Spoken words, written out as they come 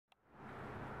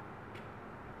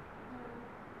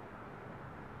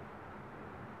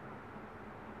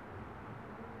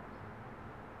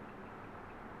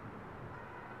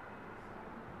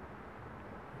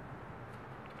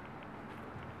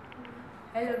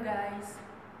Hello guys,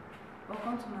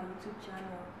 welcome to my YouTube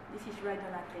channel. This is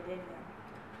Rydon Academia,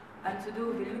 and today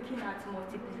we'll be looking at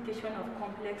multiplication of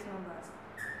complex numbers.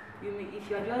 If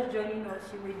you are just joining us,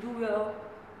 you may do well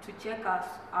to check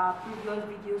our previous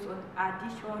videos on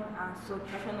addition and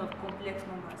subtraction of complex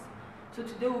numbers. So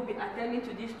today we'll be attending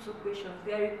to these two questions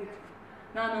very quickly.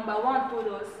 Now number one told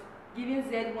us giving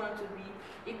z1 to be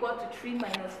equal to 3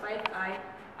 minus 5i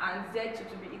and z2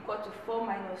 to be equal to 4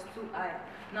 minus 2i.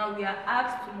 Now we are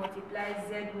asked to multiply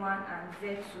z1 and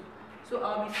z2. So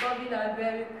I'll be solving that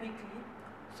very quickly.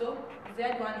 So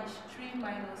z1 is 3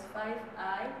 minus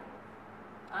 5i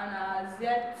and our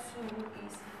z2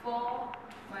 is 4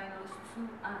 minus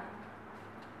 2i.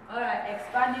 Alright,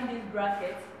 expanding this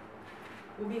bracket,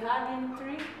 we'll be having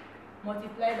 3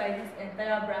 multiplied by this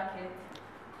entire bracket,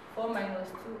 4 minus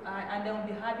 2i, and then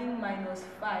we'll be having minus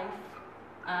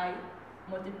 5i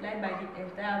multiplied by the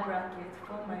entire bracket,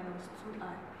 4 minus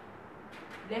 2i.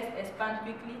 Let's expand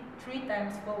quickly. 3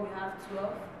 times 4 we have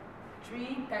 12.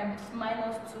 3 times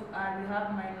minus 2i we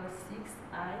have minus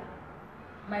 6i.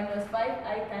 Minus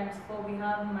 5i times 4 we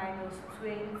have minus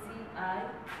 20i.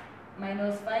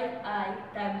 Minus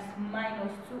 5i times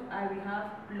minus 2i we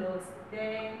have plus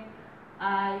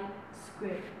 10i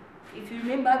squared. If you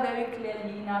remember very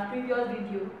clearly in our previous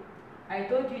video, I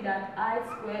told you that I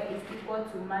squared is equal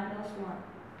to minus 1.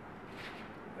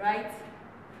 Right?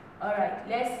 Alright,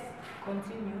 let's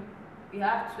continue. We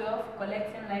have 12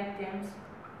 collecting like terms.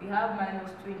 We have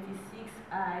minus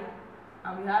 26i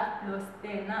and we have plus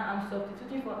 10. Now I'm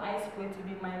substituting for I squared to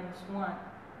be minus 1.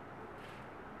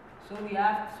 So we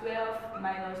have 12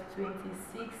 minus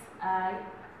 26i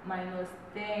minus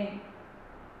 10.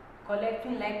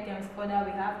 Collecting like terms further,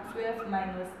 we have 12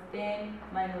 minus 10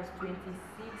 minus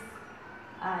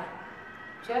 26i.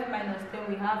 12 minus 10,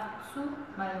 we have 2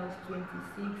 minus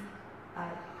 26i.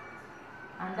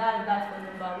 And that's that for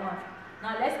number 1.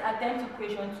 Now let's attempt to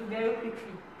question 2 very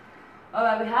quickly.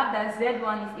 Alright, we have that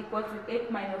z1 is equal to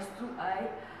 8 minus 2i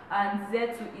and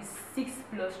z2 is 6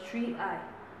 plus 3i.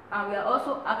 And we are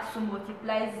also asked to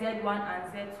multiply z1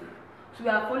 and z2. So we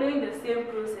are following the same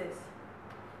process.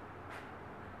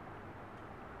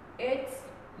 8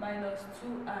 minus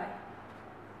 2i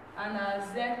and our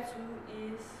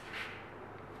z2 is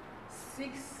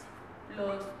 6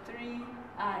 plus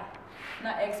 3i.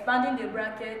 Now expanding the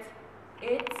bracket,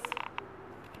 8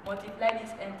 multiply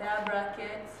this entire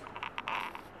bracket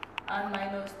and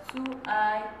minus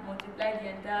 2i multiply the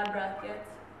entire bracket.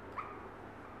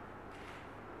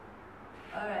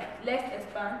 Alright, let's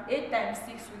expand. 8 times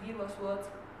 6 will give us what?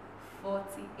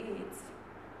 48.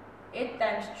 8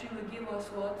 times 3 will give us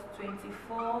what?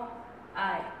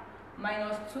 24i.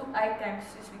 Minus 2i times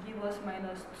 6 will give us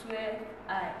minus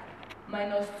 12i.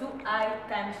 Minus 2i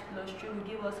times plus 3 will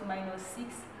give us minus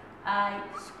 6i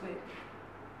squared.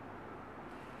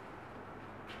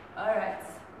 Alright,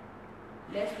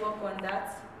 let's work on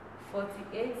that.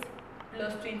 48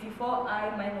 plus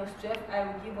 24i minus 12i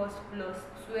will give us plus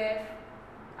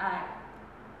 12i.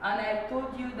 And I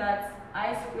told you that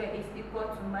I squared is equal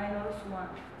to minus 1.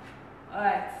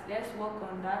 Alright, let's work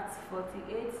on that.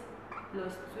 48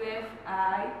 plus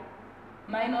 12i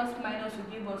minus minus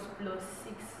will give us plus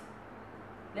 6.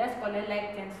 Let's collect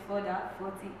like terms further.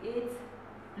 48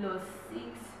 plus 6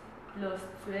 plus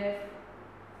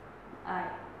 12i.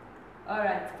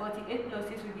 Alright, 48 plus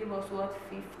 6 will give us what?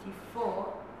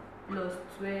 54 plus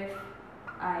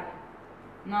 12i.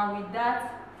 Now with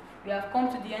that, we have come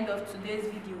to the end of today's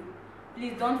video.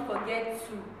 Please don't forget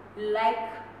to like,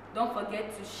 don't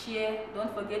forget to share,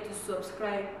 don't forget to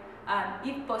subscribe, and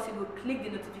if possible click the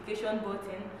notification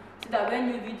button so that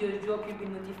when new videos drop you'll be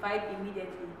notified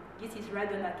immediately. This is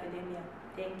Rydon Academia.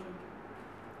 Thank you.